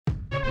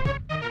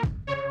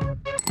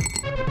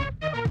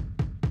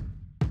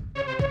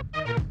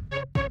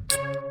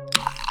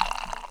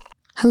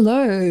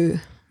Hello.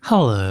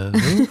 Hello.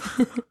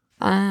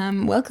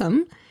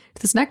 Welcome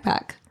to the Snack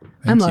Pack.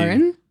 I'm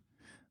Lauren.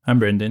 I'm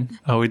Brendan.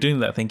 Oh, we're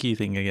doing that thank you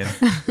thing again.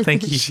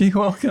 Thank you. She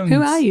welcomes.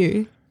 Who are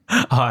you?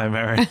 Hi, I'm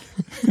Aaron.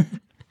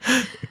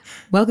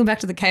 Welcome back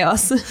to the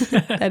chaos.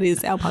 That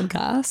is our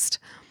podcast.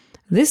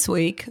 This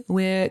week,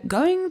 we're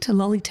going to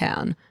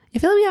Lollytown. I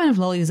feel like we haven't had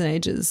lollies in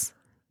ages.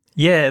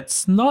 Yeah,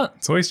 it's not.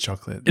 It's always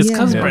chocolate. It's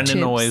because Yeah. Brendan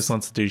Chips. always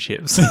wants to do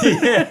chips.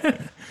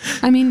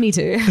 I mean, me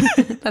too.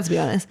 Let's be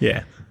honest.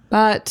 Yeah.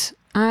 But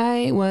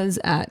I was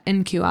at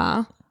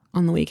NQR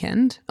on the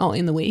weekend. Oh,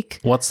 in the week.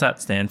 What's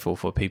that stand for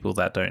people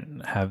that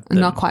don't have them?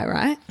 Not quite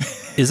right.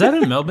 Is that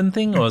a Melbourne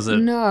thing or is it?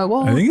 No,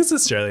 well, I think it's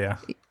Australia.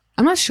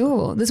 I'm not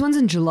sure. This one's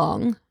in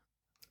Geelong.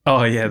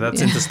 Oh, yeah, that's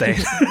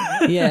interstate.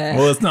 Yeah.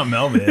 Well, it's not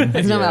Melbourne.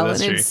 It's not Yeah, Melbourne.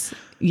 that's true.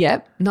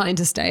 It's, not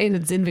interstate.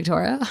 It's in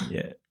Victoria.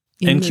 Yeah.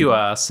 In the-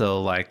 NQR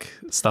sell like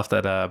stuff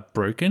that are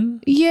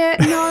broken. Yeah,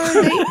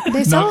 no,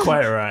 they sell Not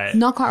quite right.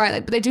 Not quite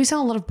right, but they do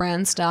sell a lot of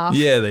brand stuff.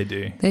 Yeah, they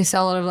do. They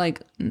sell a lot of like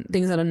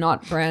things that are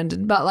not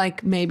branded, but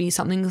like maybe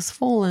something's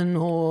fallen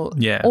or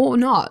Yeah. or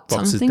not. Box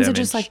Some is things are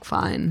just damaged. like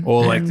fine.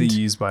 Or like the And-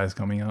 used buys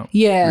coming up.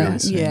 yeah, really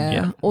soon.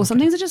 yeah, Or some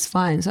things are just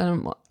fine.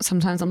 So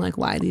sometimes I'm like,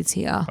 why are these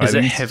here? I Is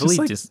it think it's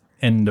heavily just like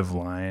end of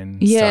line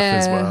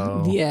Yeah, stuff as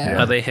well? yeah.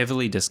 Are they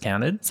heavily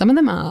discounted? Some of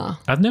them are.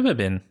 I've never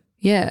been.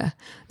 Yeah,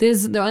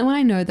 there's the only one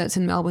I know that's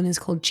in Melbourne is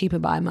called Cheaper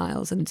by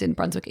Miles, and it's in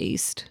Brunswick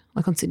East,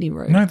 like on Sydney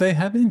Road. No, they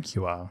have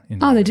NQR.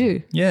 In Oh, they Melbourne.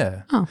 do.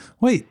 Yeah. Oh.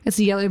 Wait, It's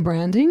the yellow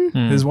branding.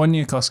 there's one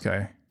near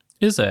Costco.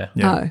 Is there?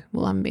 Yeah. Oh,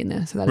 well, I haven't been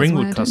there, so that's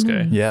Ringwood why I don't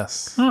Costco. know.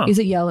 Yes. Oh. Is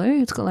it yellow?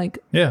 It's got like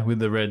Yeah, with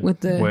the red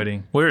With the-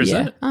 wording. Where is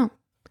yeah. it? Oh,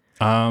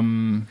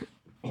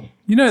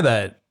 You know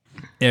that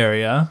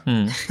area?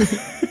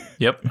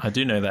 Yep, I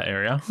do know that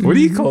area. What do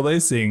you call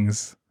those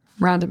things?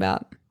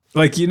 roundabout.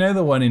 Like, you know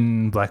the one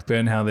in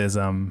Blackburn, how there's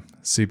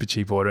super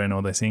cheap order and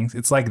all those things?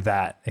 It's like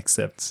that,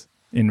 except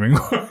in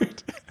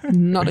Ringwood.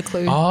 Not a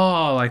clue.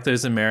 Oh, like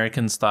those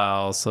American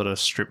style sort of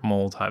strip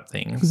mall type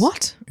things.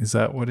 What? Is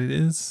that what it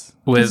is?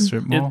 Where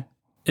Strip mall?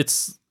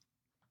 it's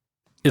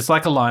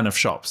like a line of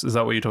shops. Is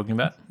that what you're talking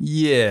about?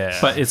 Yeah.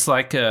 But it's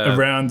like a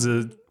around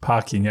a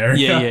parking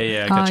area.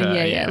 yeah. Gotcha. Oh,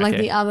 yeah. Like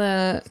okay. the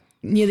other,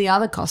 near the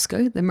other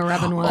Costco, the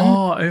Moorabbin one.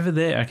 Oh, over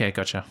there. Okay,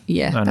 gotcha.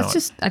 Yeah, I know that's it.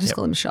 just, I just Yep.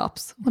 call them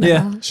shops.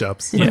 Whatever. Yeah,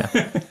 shops.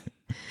 Yeah.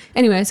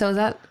 Anyway, so I was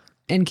at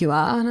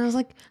NQR and I was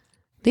like,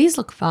 these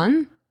look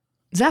fun.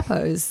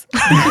 Zappos.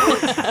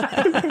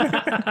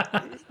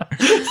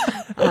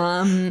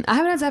 I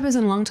haven't had Zappos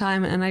in a long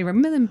time and I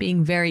remember them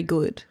being very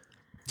good.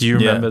 Do you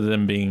Yeah. remember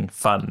them being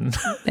fun?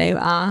 They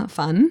are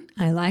fun.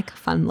 I like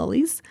fun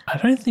lollies. I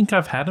don't think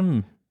I've had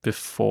them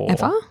before.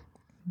 Ever?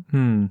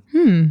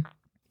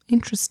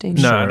 Interesting.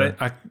 No, I Sure.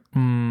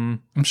 don't.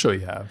 I'm sure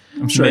you have.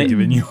 I'm sure I've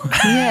given you one.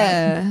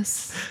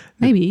 Yes.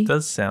 Maybe. It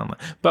does sound like.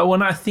 But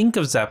when I think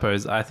of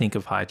Zappos, I think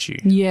of Haichu.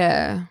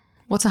 Yeah.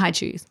 What's a high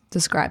cheese?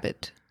 Describe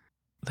it.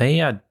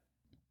 They are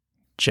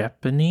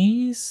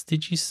Japanese,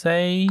 did you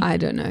say? I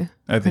don't know.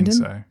 I think Brendan?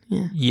 so.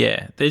 Yeah.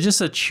 Yeah, they're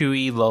just a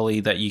chewy lolly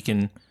that you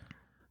can.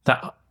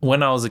 That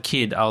when I was a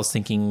kid, I was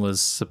thinking was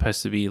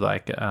supposed to be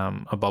like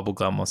a bubble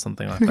gum or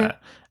something like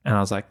that, and I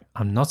was like,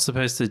 I'm not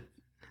supposed to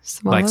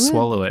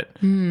swallow it,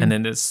 and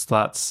then it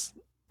starts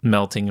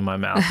melting in my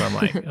mouth. I'm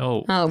like,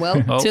 oh, Oh,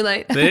 well, oh, too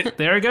late.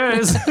 there it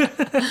goes.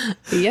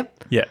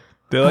 Yep. Yeah,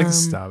 They're like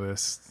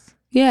Starburst.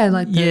 Yeah,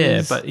 like Yeah,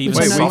 those, but which even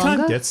are Wait, no we soft- can't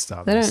longer. get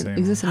Starburst They don't anymore.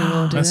 exist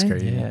anymore, do That's they?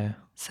 crazy. yeah.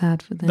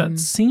 Sad for them. That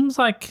seems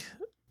like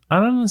I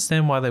don't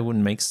understand why they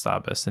wouldn't make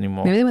Starburst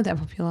anymore. Maybe they weren't that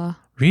popular.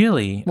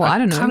 Really? Well, I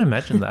don't know. Can't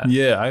imagine that.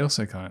 Yeah, I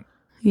also can't.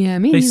 Yeah,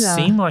 me They neither.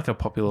 seem like a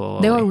popular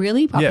lolly. They were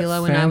really popular yeah,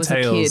 when I was a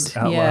Fantails kid.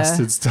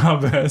 outlasted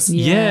Starburst.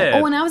 Yeah.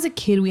 Oh, when I was a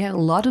kid, we had a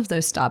lot of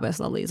those Starburst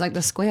lollies, like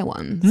the square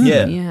ones.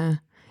 Yeah. Yeah.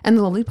 And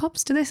the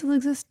lollipops, do they still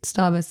exist?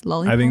 Starburst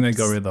lollipops? I think they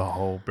got rid of the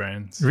whole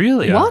brand.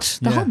 Really? Yeah. What?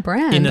 The whole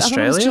brand? In I thought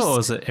it was Australia, just- or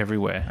is it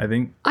everywhere? I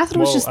think. I thought it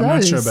was just I'm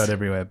not sure those. about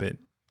everywhere, but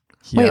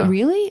Wait, yeah.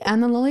 really?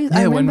 And the lollies? I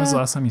Yeah, when remember- was the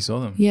last time you saw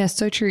them? Yeah,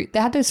 so true. They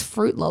had those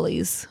fruit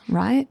lollies,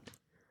 right?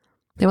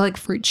 They were like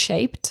fruit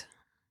shaped.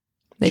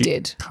 They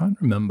did. Can't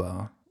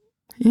remember.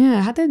 Yeah,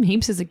 I had them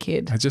heaps as a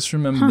kid. I just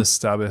remember the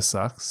Starburst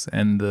sucks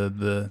and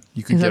the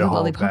you could Is that get the a whole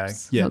lollipops? bag.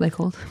 Is Yeah, what they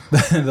called?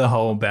 the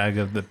whole bag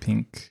of the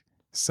pink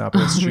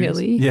Starburst trees.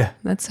 Really? Yeah,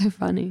 That's so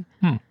funny.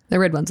 Hmm. The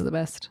red ones are the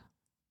best.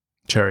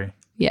 cherry.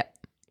 Yeah.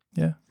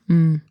 Yeah,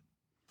 Mm,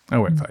 I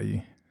won't fight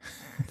you.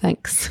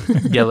 thanks.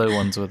 Yellow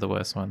ones were the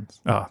worst ones.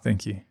 Oh,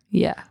 thank you.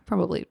 Yeah,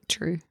 probably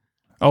true.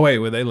 Oh wait,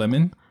 were they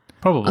lemon?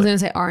 I was Probably. going to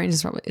say orange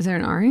is probably. Is there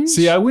an orange?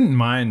 See, I wouldn't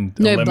mind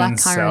a No, lemon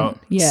blackcurrant.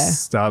 Yeah.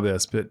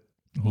 Starburst, but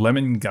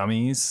lemon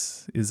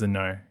gummies is a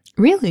no.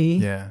 Really?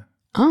 Yeah,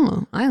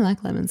 Oh, I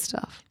like lemon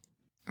stuff.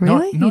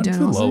 Really? Not you don't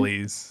for also?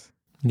 lollies.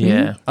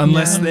 Yeah.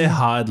 Unless Yeah. they're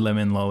hard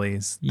lemon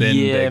lollies, then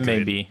Yeah, they're good.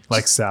 maybe.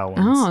 Like sour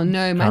ones. Oh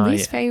no, my Oh,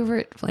 least yeah.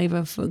 favorite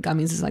flavor for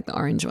gummies is like the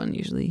orange one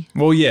usually.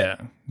 Well, yeah.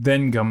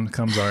 Then gum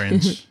comes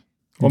orange,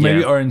 or maybe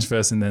Yeah. orange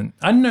first, and then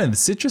I don't know. The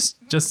citrus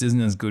just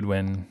isn't as good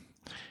when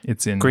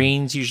It's in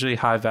Green's usually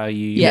high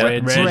value. Yeah,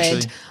 Red's red.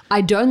 usually-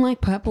 I don't like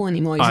purple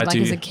anymore. I Like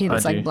do. as a kid, I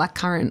it's do. like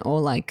blackcurrant or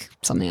like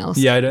something else.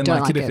 Yeah, I don't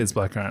like it if it's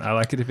blackcurrant. I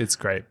like it if it's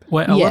grape.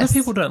 Well, a lot of Yes.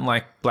 people don't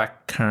like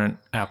blackcurrant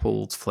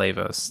apple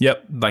flavors.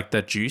 Yep. Like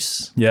the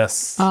juice.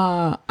 Yes.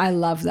 I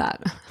love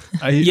that.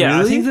 Yeah, really?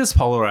 I think that's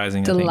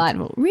polarizing. I think.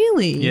 Delightful.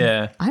 Really?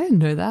 Yeah. I didn't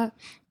know that.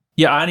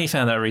 Yeah, I only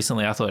found that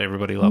recently. I thought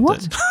everybody loved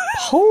What? it.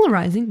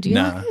 Polarizing? Do you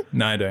like No, it?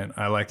 no, I don't.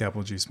 I like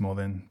apple juice more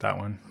than that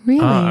one.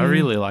 Really? I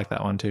really like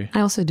that one too. I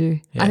also do.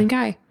 Yeah. I think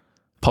I.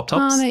 Pop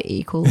tops? Oh, they're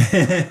equal.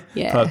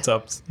 Yeah. Pop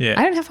tops. Yeah.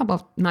 I don't have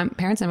pop. My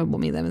parents never bought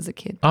me them as a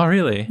kid. Oh,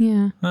 really?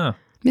 Yeah. Oh. I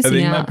Missing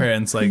think my out.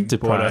 parents like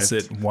bought us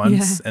Deprived. it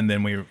once, Yeah. and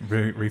then we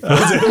refilled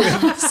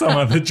it with some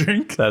other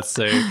drink. That's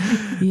so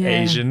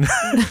Yeah. Asian.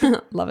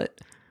 Love it.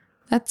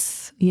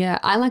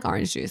 I like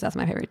orange juice. That's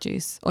my favorite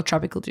juice. Or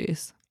tropical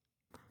juice.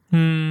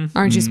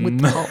 Orange juice with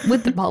the pulp.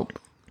 With the pulp,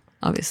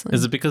 obviously.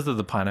 Is it because of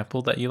the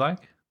pineapple that you like?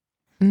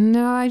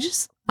 No,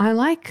 I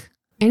like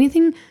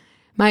anything.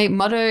 My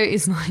motto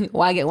is like,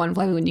 why get one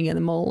flavor when you get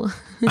them all?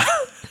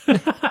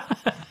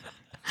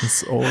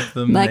 Because all of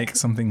them Like- make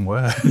something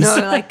worse. No,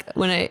 like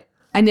when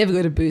I never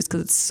go to Boost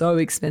because it's so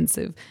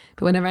expensive.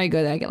 But whenever I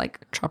go there, I get like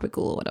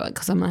tropical or whatever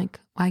because I'm like,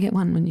 why get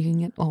one when you can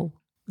get all?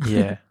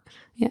 Yeah.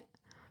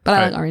 But I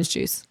Right. like orange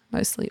juice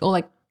mostly, or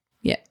like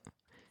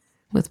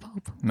with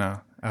pulp. No,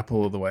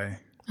 apple all the way.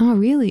 Oh,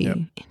 really? Yep.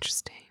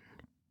 Interesting.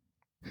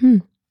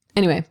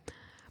 Anyway,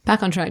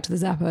 back on track to the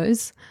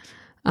Zappos.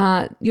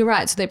 You're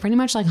right. So they're pretty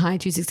much like high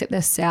juice, except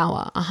they're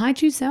sour. Are high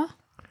juice sour?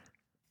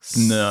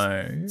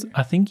 No.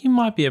 I think you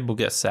might be able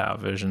to get sour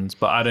versions,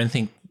 but I don't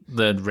think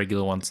the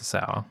regular ones are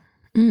sour.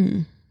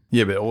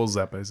 Yeah, but all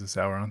Zappos are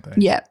sour, aren't they?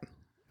 Yeah.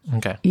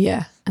 Okay.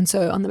 Yeah. And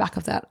so on the back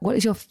of that, what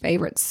is your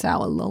favorite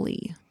sour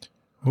lolly?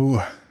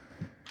 Ooh.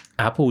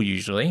 Apple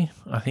usually.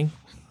 I think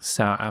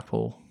sour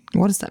apple.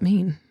 What does that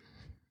mean?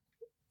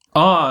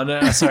 Oh,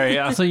 no, sorry.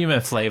 I thought you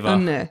meant flavor. Oh,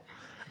 no.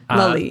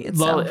 Lolly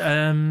itself.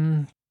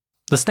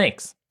 The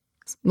snakes.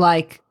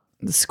 Like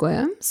the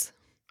squirms?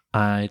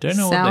 I don't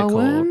know what Sour they're called.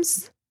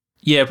 worms?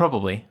 Yeah,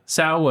 probably.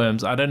 Sour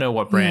worms. I don't know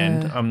what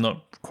brand. Yeah. I'm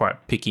not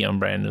quite picky on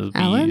brand it'll be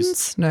Allen's?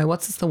 used. No,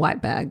 what's this, the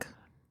white bag?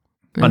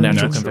 Oh, natural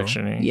Natural.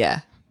 confectionery.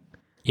 Yeah.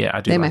 Yeah,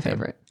 I do They're like my them.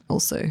 favorite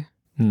also.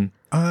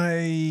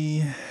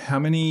 How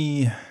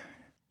many,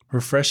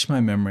 refresh my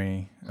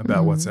memory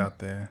about what's out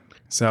there.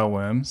 Sour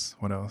worms.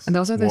 What else? And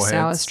those are those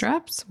sour Warheads.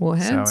 straps?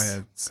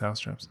 Warheads? Sour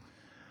straps.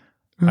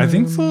 I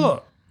think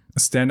for a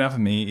standout for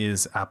me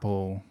is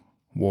apple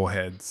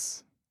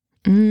warheads.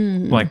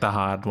 Like the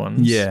hard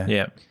ones. Yeah.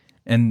 Yeah.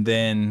 And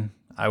then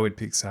I would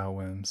pick sour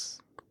worms.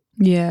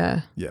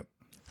 Yeah. Yep.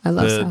 I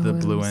love sour The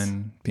worms. blue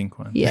and pink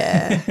one.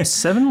 Yeah.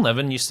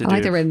 7-Eleven used to I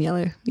like the do red and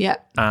yellow. Yeah.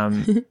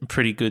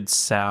 pretty good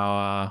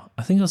sour.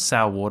 I think it was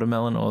sour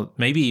watermelon or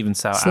maybe even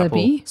sour apple.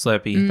 Slurpee?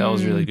 Slurpee. That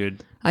was really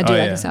good. I do Oh,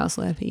 like yeah. the sour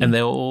Slurpee. And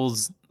they were all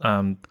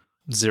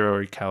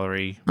 0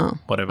 calorie,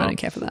 whatever. I don't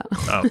care for that.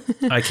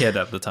 I cared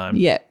at the time.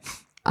 Yeah.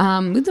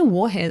 With the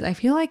warheads, I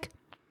feel like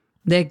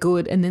they're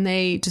good and then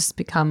they just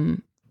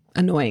become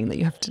annoying that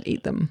you have to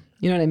eat them.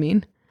 You know what I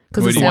mean?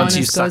 Because the Once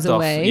you sourness goes sucked off,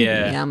 away.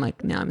 yeah. I'm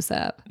like, now I'm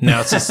sad.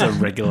 Now it's just a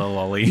regular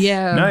lolly.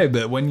 Yeah. No,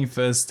 but when you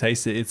first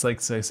taste it, it's like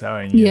so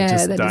sour and you're Yeah,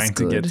 just that is dying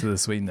to get good. to the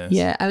sweetness.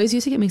 Yeah. I always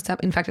used to get mixed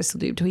up. In fact, I still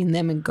do between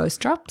them and Ghost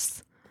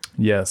Drops,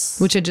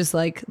 Yes. which are just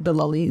like the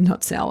lolly,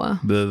 not sour.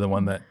 The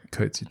one that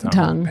coats your tongue.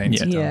 Tongue. Paints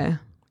your tongue. Yeah.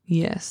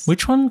 Yes.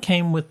 Which one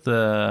came with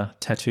the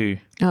tattoo?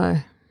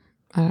 Oh,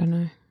 I don't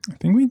know. I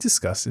think we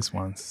discussed this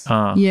once.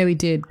 Yeah, we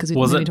did because we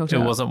Was we it? talked It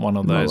about wasn't one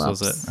of those, was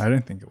roll-ups. it? I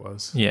don't think it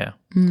was. Yeah.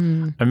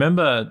 I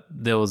remember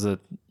there was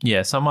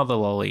some other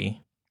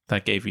lolly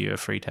that gave you a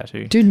free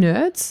tattoo. Do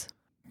nerds?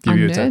 Give Are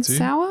you a nerds tattoo?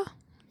 sour?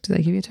 Do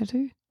they give you a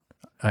tattoo?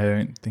 I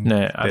don't think No,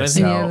 they're I don't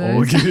think- sour Any of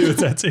or those? give you a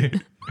tattoo.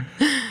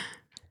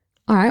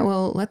 All right,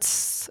 well,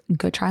 let's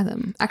go try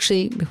them.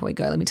 Actually, before we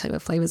go, let me tell you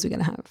what flavors we're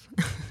going to have.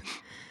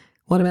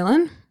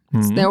 Watermelon.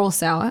 They're all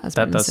sour, as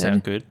That Brendan does said.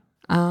 sound good.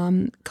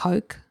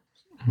 Coke.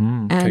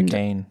 And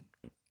Cocaine.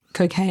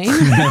 cocaine.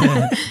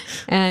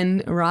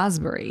 And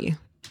raspberry.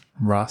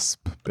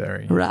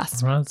 Raspberry.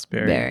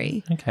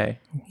 Raspberry. Okay.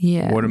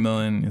 Yeah.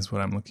 Watermelon is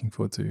what I'm looking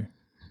forward to.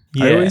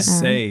 Yeah. I always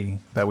say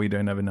that we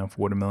don't have enough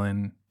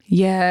watermelon.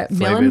 Yeah,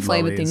 melon Flavored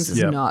flavored lollies. things is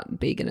Yep. not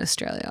big in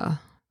Australia.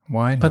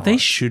 Why not? But they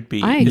should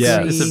be. I It's-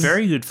 agree. It's a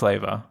very good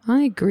flavor.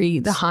 I agree.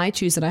 The high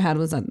chews that I had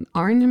was an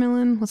orange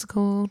melon. What's it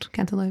called?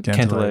 Cantaloupe.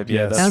 Cantaloupe,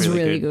 yeah, yes. that was really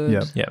really good.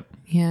 Yep. Yep.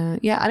 Yeah.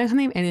 Yeah. I don't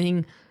think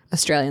anything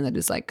Australian that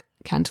is like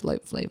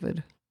cantaloupe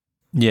flavored.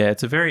 Yeah,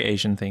 it's a very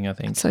Asian thing, I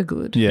think. So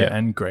good. Yeah, Yeah.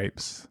 and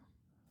grapes.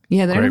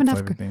 Yeah, they don't have Grape enough.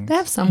 flavoured things. They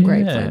have some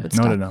grape Yeah. flavored Not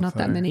stuff. enough, Not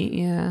that though.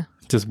 many. Yeah.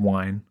 Just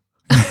wine.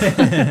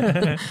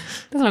 That's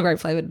not grape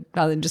flavored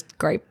rather than just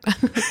grape.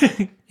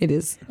 It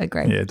is a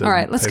grape. Yeah, it All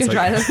right, doesn't let's go taste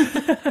try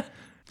like them.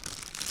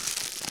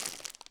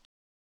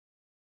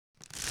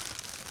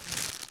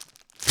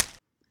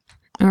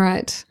 All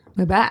right,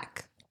 we're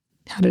back.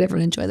 How did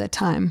everyone enjoy their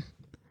time?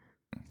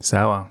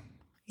 Sour.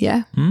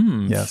 Yeah.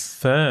 Yes.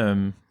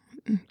 Firm.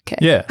 Okay.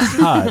 Yeah,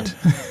 hard.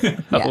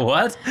 Yeah.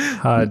 What?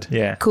 Hard.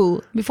 Yeah.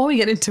 Cool. Before we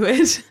get into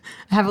it,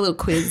 I have a little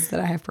quiz that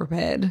I have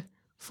prepared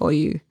for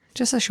you.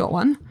 Just a short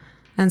one.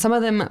 And some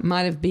of them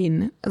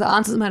the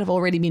answers might have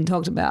already been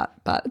talked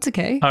about, but it's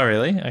okay. Oh,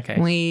 really?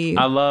 Okay.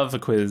 I love a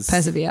quiz.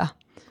 Persevere.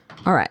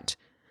 All right.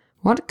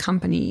 What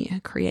company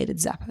created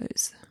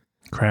Zappos?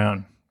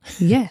 Crown.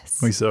 Yes.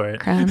 We saw it.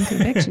 Crown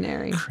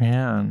Confectionery.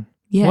 Crown.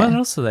 Yeah. What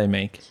else do they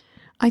make?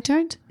 I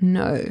don't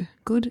know.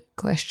 Good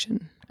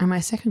question. And my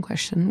second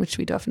question, which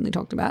we definitely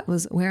talked about,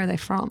 was where are they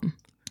from?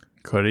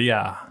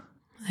 Korea.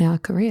 They are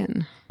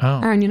Korean.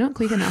 Oh. Aaron, you're not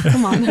quick enough.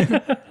 Come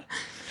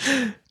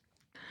on.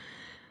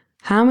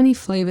 How many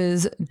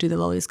flavors do the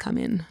lollies come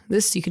in?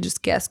 This you can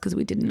just guess because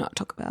we did not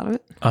talk about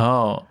it.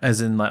 Oh,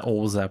 as in like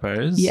all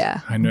Zappos?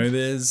 Yeah. I know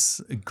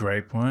there's a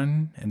grape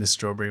one and a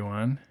strawberry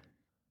one.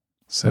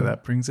 So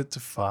that brings it to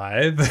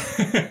 5.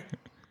 I'm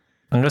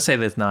going to say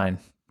there's 9.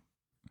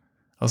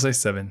 I'll say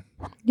 7.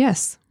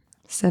 Yes.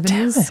 7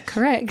 is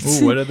correct.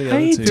 Ooh, what are the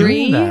other two?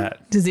 3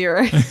 that? to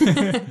 0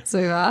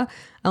 so far.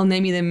 I'll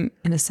name you them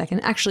in a second.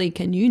 Actually,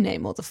 can you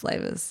name all the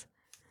flavors?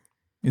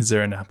 Is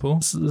there an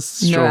apple?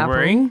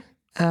 Strawberry? No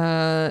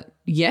apple.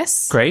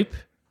 Yes. Grape?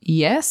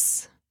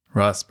 Yes.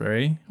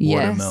 Raspberry?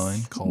 Yes.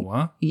 Watermelon?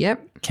 Cola?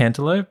 Yep.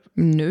 Cantaloupe?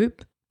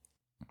 Nope.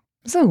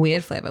 It's a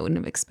weird flavor. I wouldn't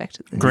have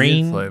expected this.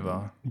 Green Weird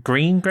flavor.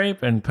 Green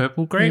grape and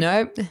purple grape?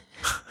 Nope.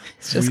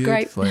 It's just Weird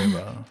grape.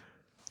 flavor.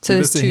 So Give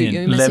there's us a 2. hint.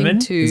 You're missing Lemon?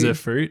 2. Is there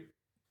fruit?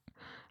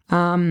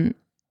 Not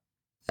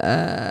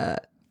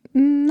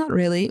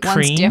really. One's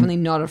Cream? definitely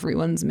not a fruit.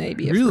 One's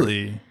maybe a fruit.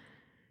 Really?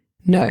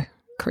 No,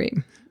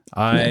 cream.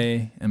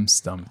 I am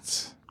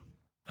stumped.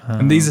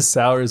 And these are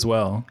sour as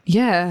well.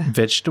 Yeah.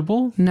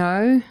 Vegetable?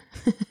 No.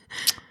 I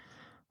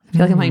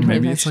feel like I'm playing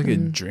Maybe it's like a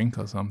question. drink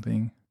or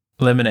something.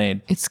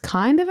 Lemonade? It's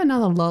kind of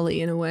another lolly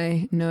in a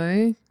way.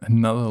 No.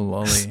 Another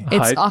lolly.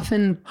 It's Hi-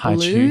 often Hi,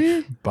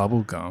 blue.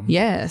 Bubble gum.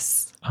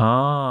 Yes.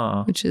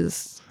 Ah. Which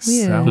is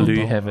Sour weird. Blue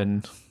bubble.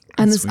 heaven.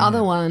 And That's this other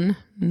weird. one,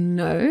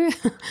 no.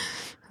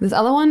 This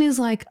other one is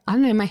like, I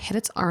don't know, in my head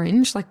it's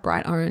orange, like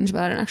bright orange,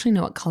 but I don't actually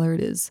know what color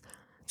it is.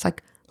 It's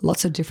like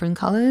lots of different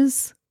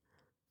colors.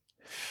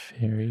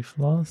 Fairy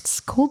floss? It's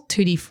called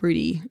Tutti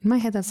Frutti. In my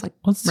head, that's like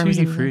What's Tutti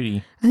representative.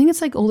 Frutti? I think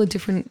it's like all the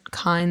different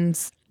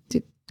kinds.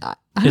 I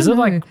don't Is it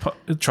know.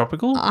 like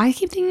tropical? I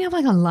keep thinking of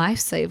like a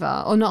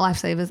lifesaver, or not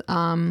lifesavers.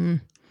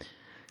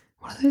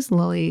 What are those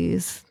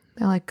lollies?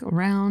 They're like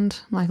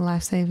round, like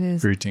lifesavers.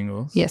 Fruit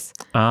tingles. Yes,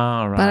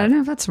 Ah, right. but I don't know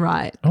if that's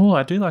right. Oh,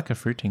 I do like a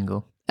fruit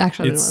tingle.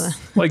 Actually, I don't know.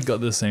 It's like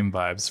got the same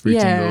vibes. Fruit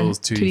Yeah, tingles,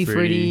 tutti Tutti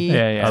frutti.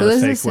 Yeah, yeah. So Other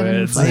those are fake 7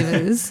 words.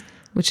 flavors,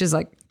 which is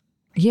like,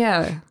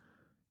 yeah.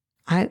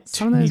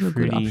 Some of those were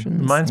good Tutti-frutti.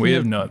 options. Reminds We me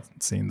have of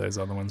not seen those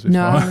other ones before.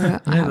 No, I you know,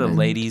 the haven't.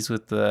 ladies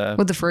with the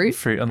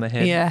fruit. on the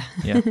head. Yeah.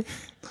 Yeah.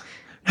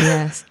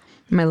 Yes.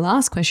 My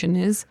last question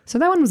is, so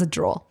that one was a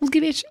draw. We'll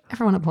give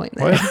everyone a point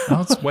there. What?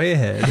 Oh, it's way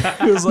ahead.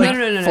 It was like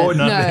no. 4-0.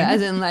 No,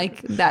 as in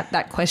like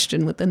that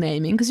question with the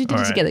naming, because you did it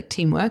All right. together,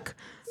 teamwork.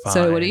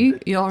 So what are Fine. you?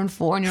 You're on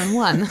 4 and you're on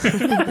 1.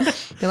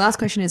 The last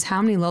question is,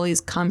 how many lollies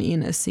come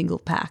in a single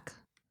pack?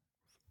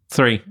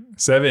 3.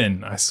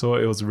 7. I saw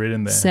it was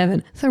written there.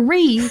 7.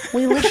 3.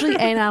 We literally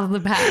ate out of the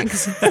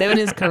packs. 7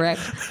 is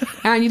correct.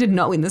 Aaron, you did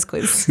not win this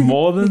quiz.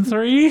 More than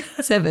 3?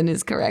 7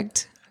 is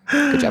correct.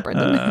 Good job,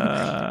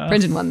 Brendan.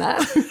 Brendan won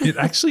that. It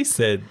actually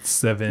said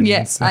 7.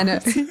 Yes, so- I know.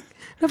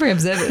 Not very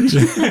observant.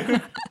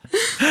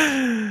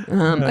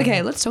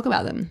 Okay, let's talk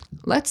about them.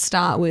 Let's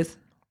start with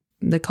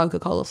the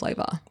Coca-Cola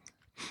flavor.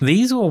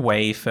 These were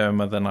way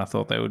firmer than I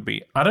thought they would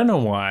be. I don't know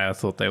why I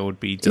thought they would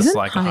be just Isn't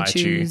like a high chew.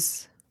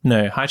 chews?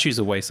 No, high chews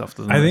are way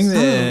softer than I think this.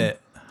 they're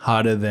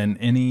harder than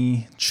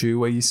any chew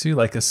we're used to.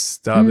 Like a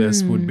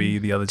Starburst would be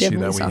the other chew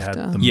that Definitely we softer.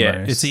 had the Yeah,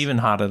 most. it's even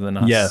harder than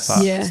us. Yes.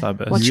 Yeah.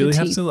 Starburst. What's You your really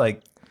have teeth? to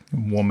like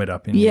warm it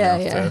up in Yeah, your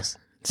mouth yeah. first.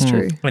 It's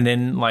true. And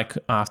then, like,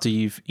 after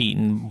you've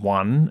eaten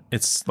one,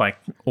 it's like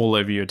all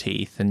over your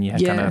teeth, and you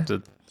kind Yeah. of have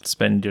to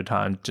spend your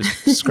time just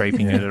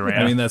scraping it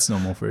around. I mean, that's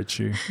normal for a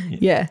chew.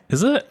 Yeah.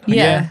 Is it?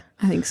 Yeah,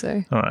 I think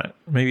so. All right.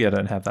 Maybe I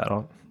don't have that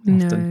often.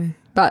 No.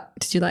 But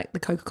did you like the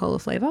Coca-Cola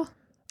flavor?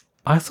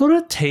 I thought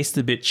it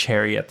tasted a bit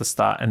cherry at the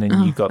start, and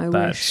then you got I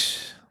that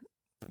wish.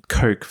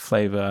 Coke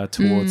flavor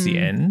towards the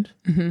end.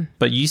 Mm-hmm.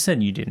 But you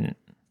said you didn't.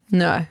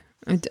 No,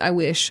 I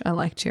wish. I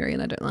like cherry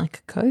and I don't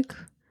like Coke.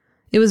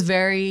 It was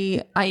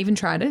I even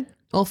tried it,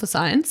 all for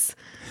science.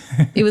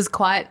 It was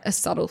quite a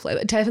subtle flavor.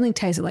 It definitely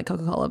tasted like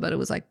Coca-Cola, but it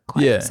was like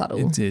quite Yeah, subtle.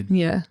 it did.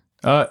 Yeah.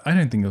 I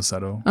don't think it was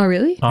subtle. Oh,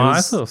 really? Oh, I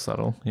was- thought it was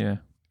subtle. Yeah.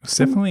 It's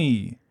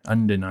definitely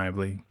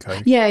undeniably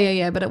Coke.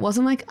 Yeah. But it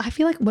wasn't like, I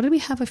feel like, what did we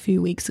have a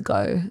few weeks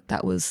ago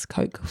that was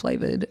Coke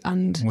flavored?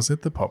 And Was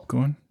it the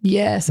popcorn?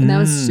 yes, and that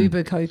was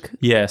super Coke.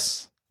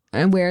 Yes.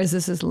 And whereas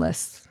this is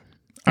less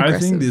I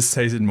aggressive. think this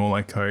tasted more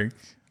like Coke,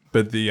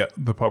 but the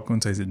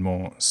popcorn tasted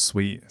more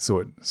sweet,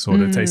 sort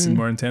of tasted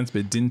more intense, but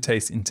it didn't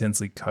taste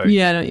intensely Coke.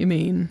 Yeah, I know what you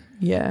mean.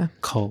 Yeah.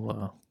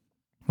 Cola.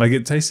 Like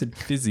it tasted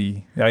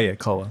fizzy. Oh yeah,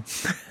 cola.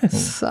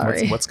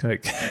 Sorry. What's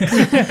Coke?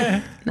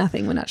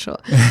 Nothing. We're not sure.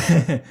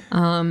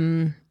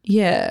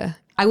 Yeah.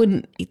 I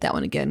wouldn't eat that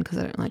one again because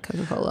I don't like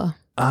Coca-Cola.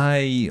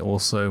 I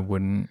also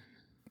wouldn't.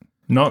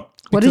 Not.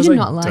 What did because you I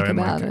not like don't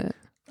about it?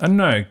 I don't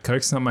know.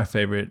 Coke's not my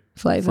favorite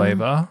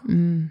flavor.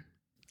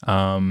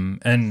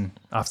 And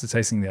after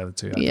tasting the other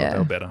two, I thought they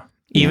were better.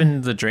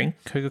 Even the drink,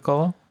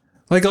 Coca-Cola?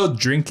 Like I'll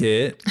drink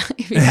it.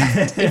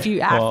 if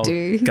you have Well,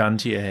 to. gun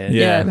to your head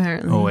Yeah,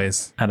 apparently.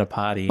 Always. at a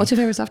party. What's your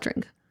favorite soft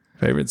drink?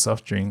 Favorite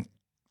soft drink?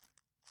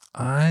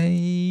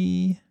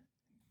 I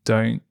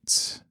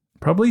don't.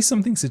 Probably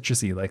something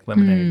citrusy like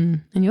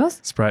lemonade. And yours?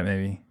 Sprite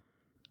maybe.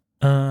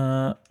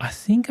 I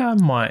think I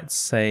might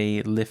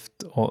say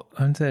Lift, or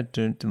they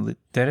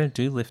don't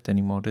do Lift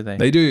anymore, do they?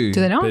 They do. Do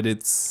they not? But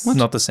it's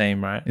Not the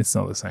same, right? it's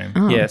not the same.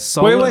 Oh. Yeah,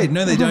 solid. Wait,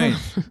 no, they don't.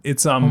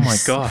 It's Oh my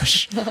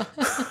gosh,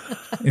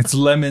 it's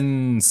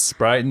lemon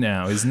Sprite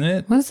now, isn't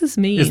it? What does this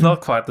mean? it's not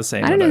quite the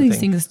same. I don't know these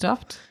think. things are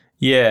stopped.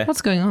 Yeah,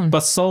 What's going on?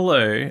 but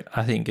Solo,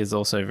 I think, is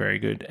also very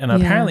good, and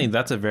apparently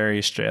that's a very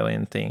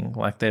Australian thing.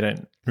 Like they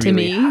don't To really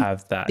me,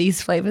 have that.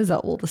 These flavors are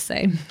all the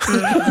same.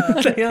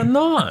 They are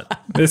not.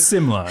 They're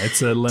similar.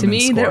 It's a lemon To me,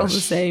 squash. they're all the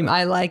same.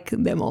 I like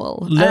them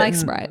all. I like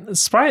Sprite.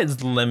 Sprite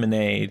is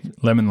lemonade,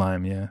 Lemon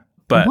lime, yeah.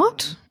 but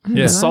What? I didn't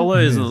Yeah, know that. Solo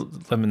is a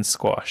lemon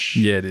squash.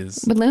 Yeah, it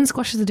is. But lemon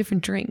squash is a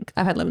different drink.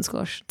 I've had lemon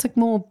squash. It's like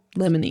more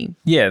lemony.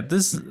 Yeah,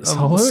 this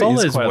Solo Solo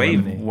is is quite way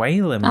lemony. way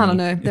lemony. I don't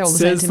know. They're It all the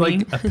same says to me.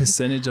 like a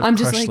percentage of I'm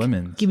just crushed like,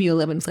 lemon. give me a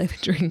lemon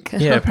flavored drink.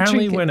 Yeah, I'll apparently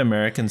drink it. when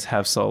Americans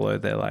have Solo,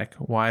 they're like,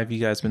 "Why have you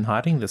guys been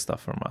hiding this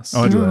stuff from us?"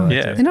 Oh, do they like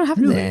Yeah. it? They don't have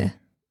it Really? there.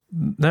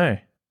 No,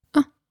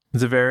 Oh.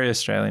 it's a very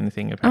Australian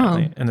thing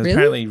apparently, and it's really?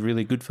 apparently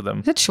really good for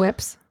them. Is that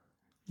Schweppes?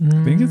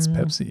 I think it's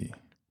Pepsi.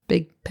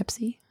 Big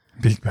Pepsi.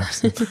 Big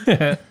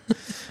Pepsi.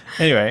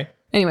 Anyway,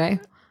 Anyway,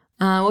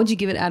 what would you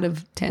give it out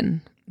of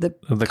 10? The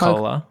the Coke-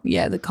 cola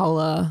Yeah, the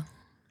cola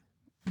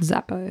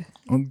Zappo.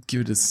 I'll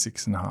give it a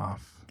 6.5.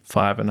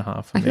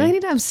 5.5. For I feel like I me.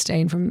 need to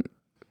abstain from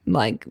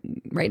like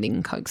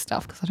rating Coke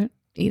stuff because I don't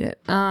eat it.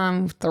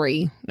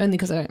 3, only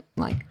because I don't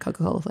like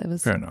Coca-Cola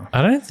flavors. Fair enough.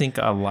 I don't think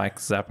I like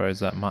Zappos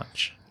that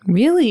much.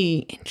 Really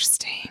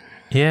interesting.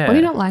 Yeah, What do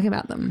you not like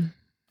about them?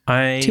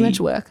 Too much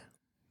work.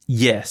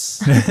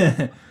 Yes.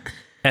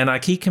 And I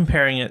keep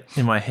comparing it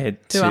in my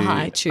head to a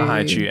high chew.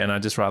 and I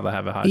just rather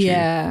have a high chew.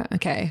 Yeah.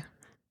 Okay.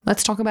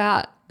 Let's talk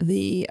about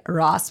the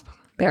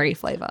raspberry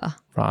flavor.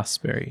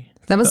 Raspberry.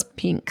 That was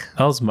pink.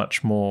 That was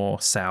much more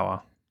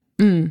sour.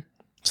 Mm.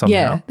 Somehow.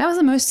 Yeah, that was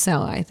the most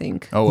sour, I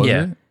think. Oh, was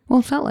Yeah. it? Well,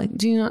 it felt like.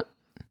 Do you not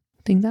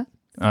think that?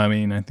 I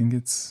mean, I think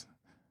this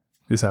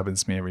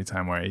happens to me every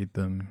time where I eat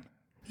them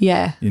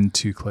Yeah. in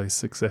too close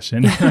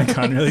succession. I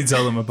can't really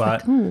tell them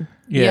apart. Ooh.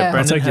 Yeah, Yeah. I'll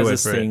Brendan take your has word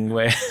this for it. thing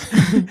where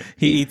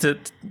he eats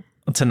it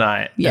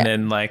tonight Yeah. and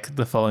then like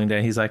the following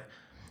day he's like,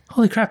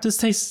 holy crap, this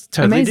tastes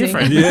totally Amazing.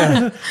 different.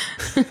 Yeah.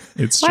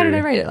 It's Why true. did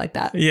I rate it like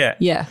that? Yeah.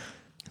 Yeah,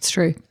 it's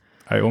true.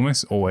 I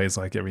almost always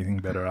like everything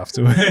better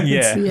afterwards.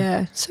 Yeah.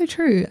 Yeah, so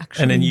true,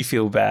 actually. And then you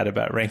feel bad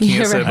about ranking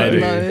yeah, it so right,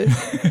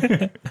 low.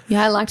 low.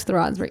 Yeah, I liked the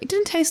raspberry. It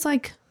didn't taste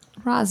like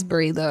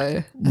raspberry,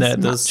 though. No, as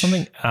there's much.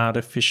 something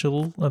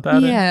artificial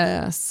about it.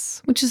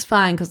 Yes, which is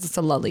fine because it's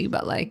a lolly,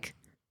 but like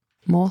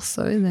more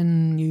so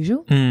than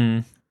usual.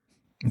 Mm.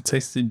 It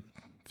tasted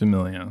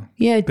familiar,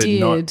 Yeah, it but did.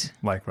 not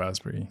like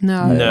raspberry.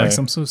 No. No. Like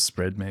some sort of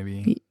spread,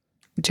 maybe.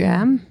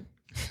 Jam?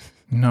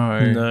 No.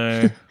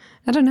 No.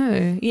 I don't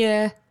know.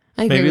 Yeah.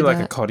 I agree Maybe with like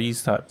that. a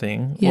Coddy's type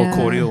thing. Yeah. Or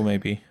cordial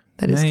maybe.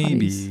 That is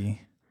Scotty's.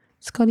 Maybe.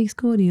 Scotty's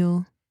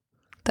cordial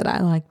that I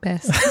like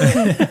best.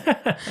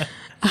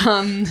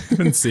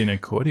 Haven't seen a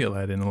cordial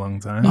ad in a long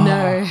time.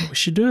 No. We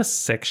should do a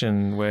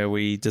section where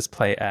we just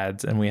play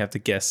ads and we have to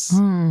guess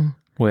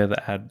where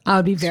the ad. I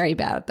would be very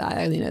bad at that.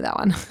 I only know that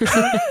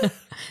one.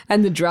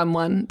 And the drum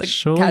one, the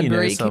Sure,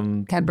 Cadbury, you know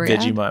some Cadbury ad.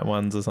 Vegemite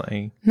ones or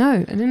something. No,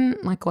 I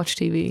didn't like watch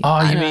TV. Oh,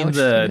 I you know, I mean watched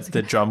TV.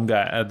 the drum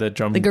guy, the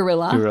drum, The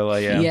gorilla? gorilla,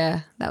 yeah.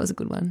 Yeah, that was a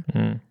good one.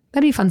 Mm.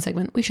 That'd be a fun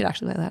segment. We should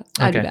actually play that.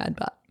 I'd be Okay. bad,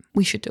 but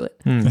we should do it.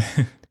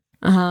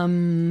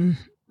 Mm.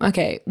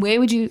 Okay, where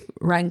would you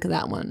rank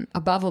that one?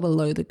 Above or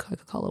below the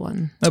Coca-Cola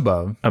one?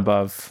 Above.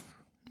 Above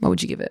What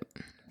would you give it?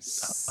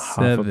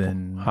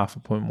 7. half a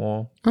point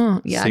more.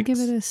 Oh, yeah, I'd give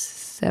 6. it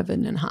a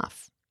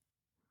 7.5.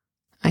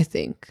 I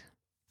think.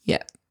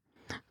 Yeah.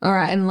 All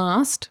right, and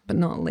last but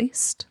not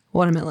least,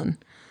 watermelon.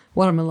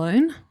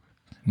 Watermelon?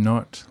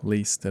 Not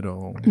least at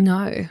all.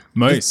 No.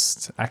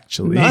 Most,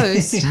 actually.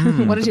 Most.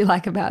 What did you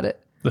like about it?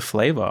 The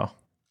flavor.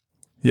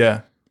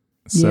 Yeah.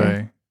 So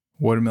Yeah.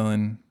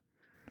 watermelon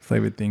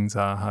flavored things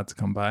are hard to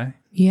come by.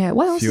 Yeah.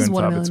 What else Few is and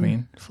far watermelon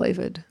between.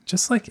 flavored?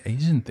 Just like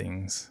Asian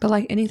things. But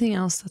like anything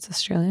else that's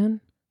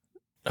Australian?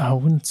 I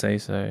wouldn't say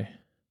so.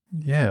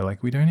 Yeah,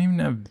 like we don't even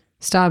have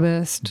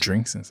Starburst.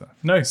 drinks and stuff.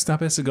 No,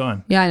 Starbursts are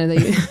gone. Yeah, I know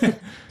that you.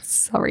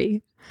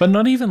 Sorry. But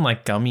not even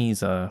like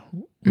gummies are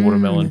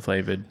watermelon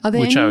flavored, Are there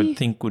which I any would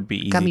think would be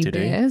easy Gummy to do.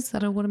 bears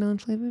that are watermelon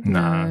flavored?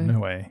 Nah, no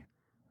way.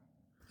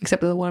 Except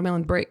for the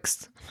watermelon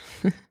bricks.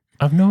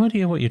 I've no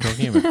idea what you're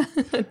talking about.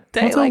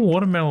 They What's like, a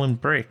watermelon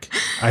brick?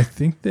 I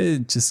think they're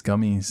just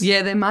gummies.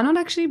 yeah, they might not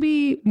actually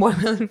be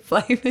watermelon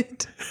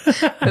flavored.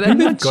 But I'm They've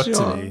not got sure.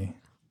 to be.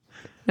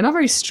 They're not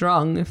very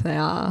strong if they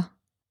are.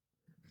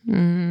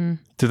 Do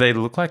they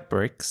look like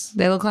bricks?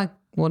 They look like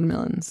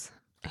watermelons.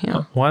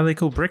 Yeah. Why are they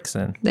called bricks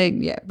then?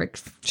 Brick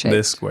shaped.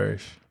 They're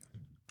squarish.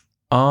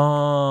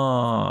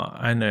 Oh,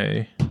 I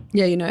know.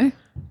 Yeah, you know.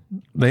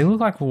 They look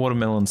like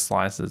watermelon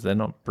slices. They're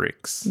not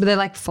bricks. But they're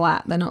like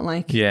flat. They're not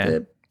like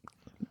the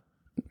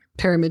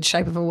pyramid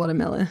shape of a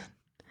watermelon.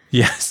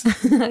 Yes.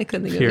 I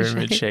couldn't think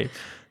Pyramid of the shape. shape.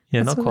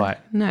 Yeah, That's not what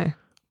quite. No.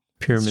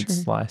 Pyramid true.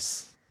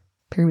 slice.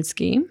 Pyramid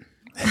scheme.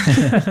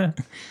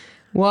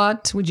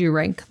 What would you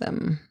rank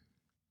them?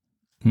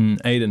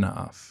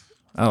 8.5.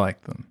 I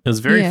like them. It was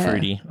very Yeah.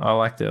 fruity. I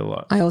liked it a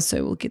lot. I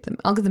also will give them.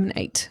 I'll give them an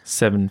 8.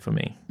 7 for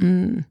me.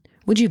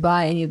 Would you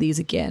buy any of these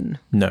again?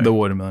 No. The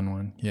watermelon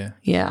one, yeah.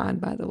 Yeah, I'd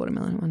buy the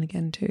watermelon one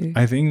again too.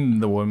 I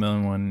think the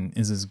watermelon one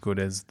is as good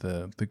as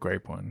the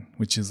grape one,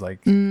 which is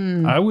like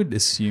I would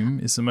assume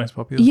is the most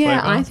popular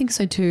Yeah, flavor. I think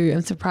so too.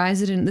 I'm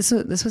surprised it didn't.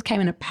 This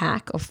came in a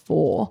pack of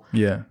 4,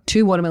 Yeah.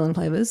 2 watermelon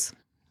flavors,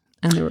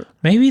 and there were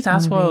Maybe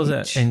that's One why of it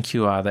was at each.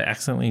 NQR. They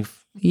accidentally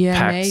yeah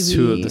packed maybe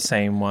 2 of the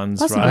same ones.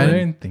 Possibly. I Rather than,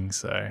 don't think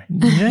so.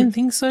 you don't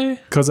think so?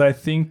 Because I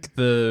think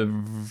the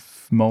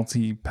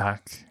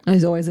multi-pack,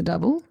 There's always a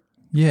double.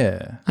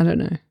 yeah. I don't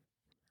know.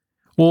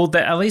 Well,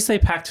 at least they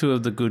packed 2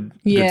 of the good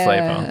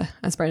flavor.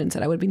 As Brendan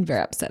said, I would have been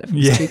very upset if it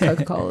was 2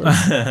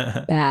 Coca-Colas.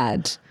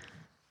 Bad.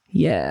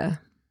 Yeah.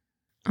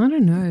 I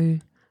don't know.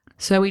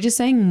 So are we just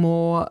saying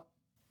more?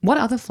 What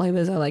other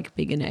flavors are like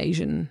big in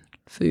Asian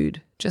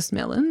food? Just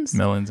melons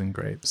Melons and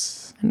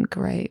grapes. and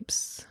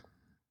grapes.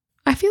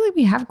 I feel like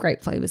we have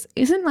grape flavors.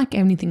 Isn't like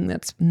anything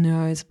it's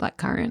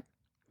blackcurrant,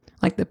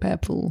 like the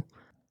purple.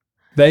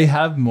 They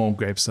have more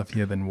grape stuff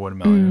here than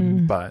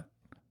watermelon, but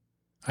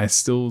I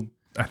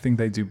think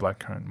they do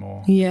blackcurrant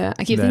more. Yeah,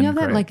 I keep thinking Then of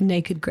that grape. like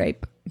naked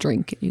grape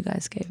drink you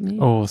guys gave me.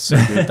 Oh, so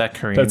good. That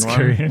Korean That's one.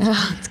 Korean.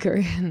 Oh, it's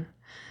Korean.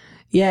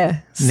 Yeah,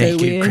 so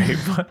Naked weird. grape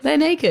one. They're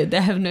naked.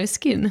 They have no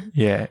skin.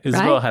 Yeah.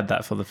 Isabel Right? had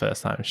that for the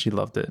first time. She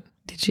loved it.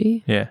 Did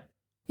she? Yeah.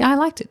 Yeah, I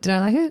liked it. Did I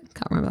like it?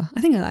 Can't remember. I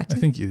think I liked I it.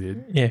 think you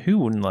did. Yeah. Who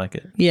wouldn't like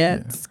it? Yeah,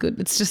 it's good.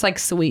 It's just like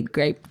sweet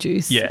grape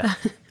juice. Yeah.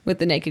 with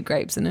the naked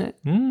grapes in it.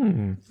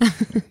 Mm.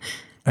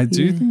 I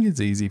do think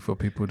it's easy for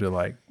people to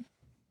like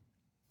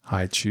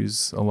high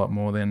choose a lot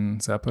more than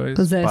Zappo's.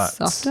 Because they're but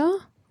softer?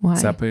 Why?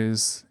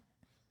 Zappo's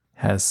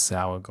has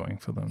sour going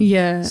for them.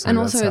 Yeah, So and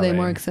that's also how they're they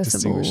more accessible.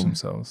 distinguish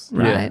themselves.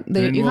 Right. Yeah. They-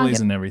 They're in you can't Woolies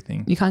get- and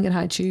everything. You can't get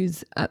high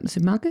chews at the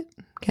supermarket,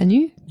 can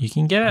you? You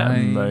can get it at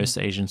I- most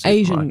Asian supermarkets.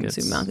 Asian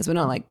supermarkets, but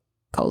not like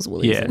Coles,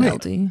 Woolies, Yeah. and Wait.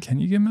 Aldi. Can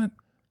you get them at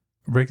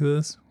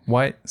regulars?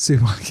 White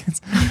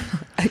supermarkets?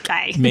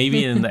 Okay.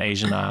 Maybe in the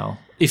Asian aisle.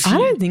 If I you,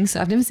 don't think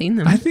so. I've never seen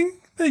them. I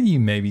think that you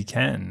maybe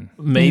can.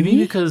 maybe Maybe?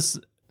 because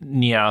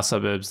near our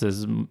suburbs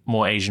there's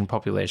more Asian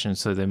population,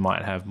 so they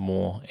might have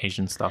more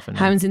Asian stuff in I it.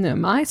 haven't seen them at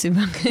my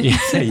supermarket.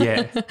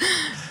 Yeah.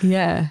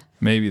 Yeah.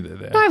 Maybe they're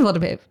there. I have a lot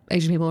of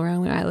Asian people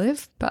around where I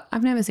live, but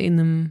I've never seen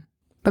them.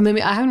 But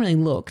maybe I haven't really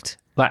looked.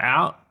 Like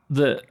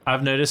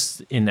I've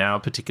noticed in our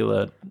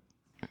particular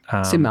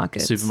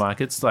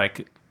supermarkets,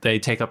 like they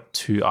take up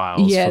 2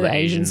 aisles. Yeah, for the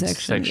Asian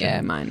section.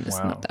 Yeah, mine is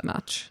Wow. not that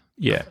much.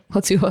 Yeah.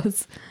 What's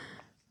yours?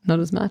 Not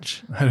as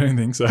much. I don't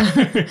think so.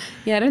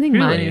 Yeah, I don't think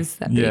mine Really? is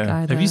that big Yeah.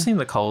 either. Have you seen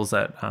the Coles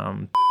at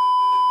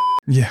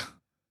Yeah.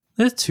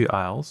 there's 2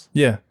 aisles.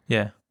 Yeah.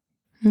 Yeah.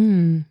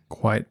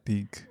 Quite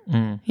big.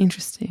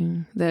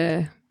 Interesting.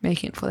 They're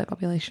making it for their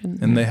population.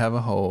 And they have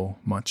a whole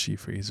mochi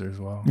freezer as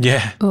well.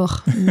 Yeah.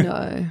 Ugh,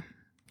 no.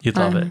 You'd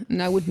love it.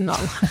 No, I would not.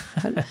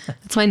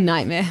 That's my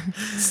nightmare.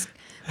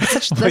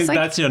 Wait,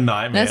 that's your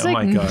nightmare. That's Oh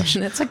like, my gosh.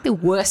 That's like the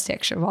worst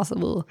texture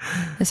possible.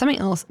 There's something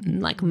else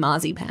like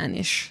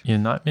marzipan-ish. Your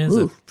nightmares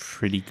are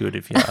pretty good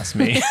if you ask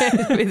me.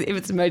 if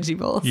it's emoji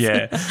balls.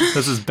 Yeah.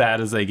 That's as bad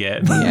as they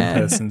get. One Yeah.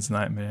 person's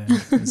nightmare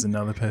is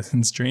another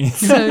person's dream.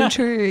 So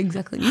true,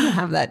 exactly. You don't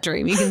have that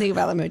dream. You can think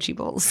about emoji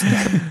balls.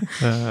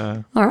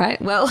 All right.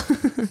 Well,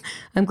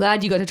 I'm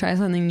glad you got to try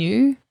something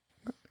new.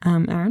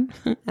 Aaron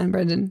and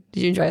Brendan,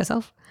 did you enjoy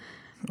yourself?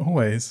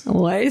 Always.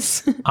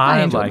 Always.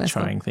 I enjoyed like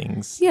myself. trying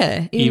things.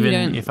 Yeah. Even you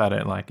don't if I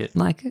don't like it.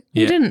 like it.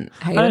 Yeah. You didn't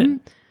hate I-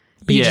 them,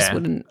 but you just yeah,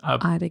 wouldn't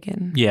buy it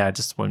again. Yeah, I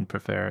just wouldn't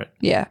prefer it.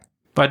 Yeah.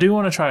 But I do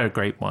want to try a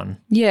grape one.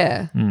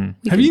 Yeah. We Have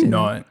could you do that.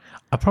 not?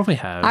 I probably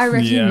have. I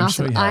reckon Yeah, I'm must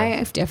sure have. you have.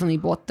 I've definitely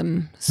bought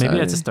them. So Maybe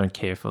I just don't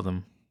care for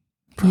them.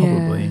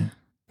 Probably. Yeah.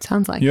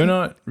 Sounds like You're it.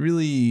 not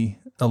really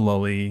a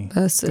lolly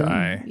Person.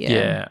 guy. Yeah.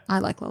 Yeah. I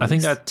like lollies. I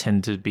think I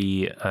tend to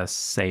be a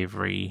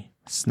savory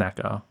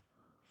snacker.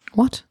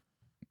 What?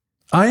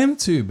 I am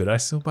too, but I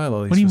still buy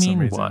lollies What do you for some mean,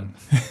 reason.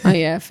 what? Oh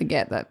yeah,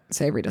 forget that.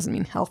 Savory doesn't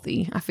mean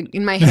healthy.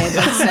 In my head,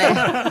 let's say.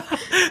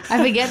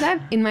 I forget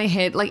that in my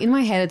head. Like in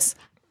my head, it's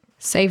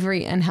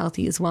savory and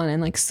healthy is one, and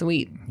like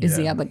sweet is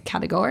the Yeah. other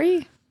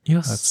category.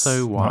 You're That's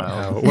so not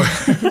how wild. it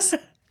works. I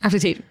have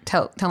to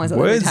tell myself every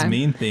Words time.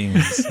 mean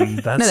things. And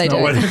that's they not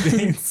what don't. it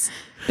means.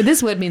 But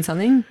this word means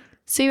something.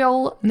 See you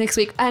all next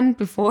week. And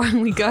before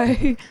we go,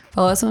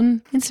 follow us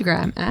on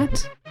Instagram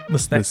at The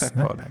snack The pack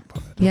pod. Snack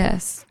Pod.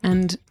 yes,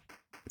 and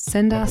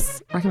send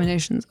us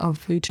recommendations of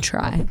food to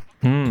try.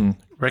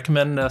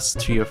 Recommend us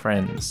to your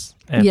friends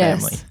and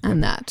Yes, family.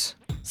 and that.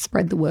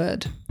 Spread the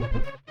word.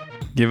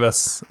 Give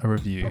us a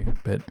review,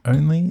 but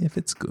only if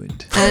it's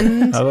good.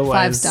 And 5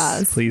 Otherwise,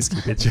 stars. please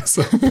keep it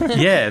yourself.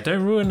 Yeah,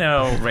 don't ruin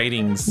our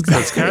ratings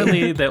because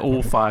currently they're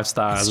all 5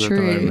 stars It's at the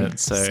true. moment.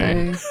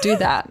 So do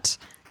that.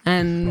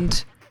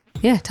 And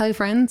yeah, tell your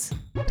friends,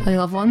 tell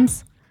your loved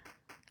ones.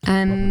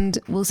 And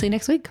we'll see you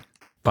next week.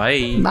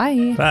 bye.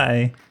 Bye.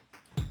 Bye.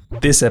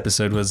 This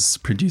episode was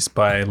produced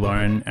by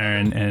Lauren,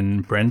 Aaron,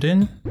 and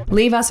Brendan.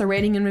 Leave us a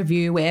rating and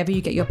review wherever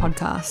you get your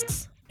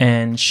podcasts.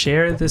 And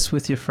share this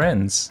with your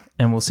friends.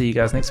 And we'll see you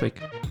guys next week.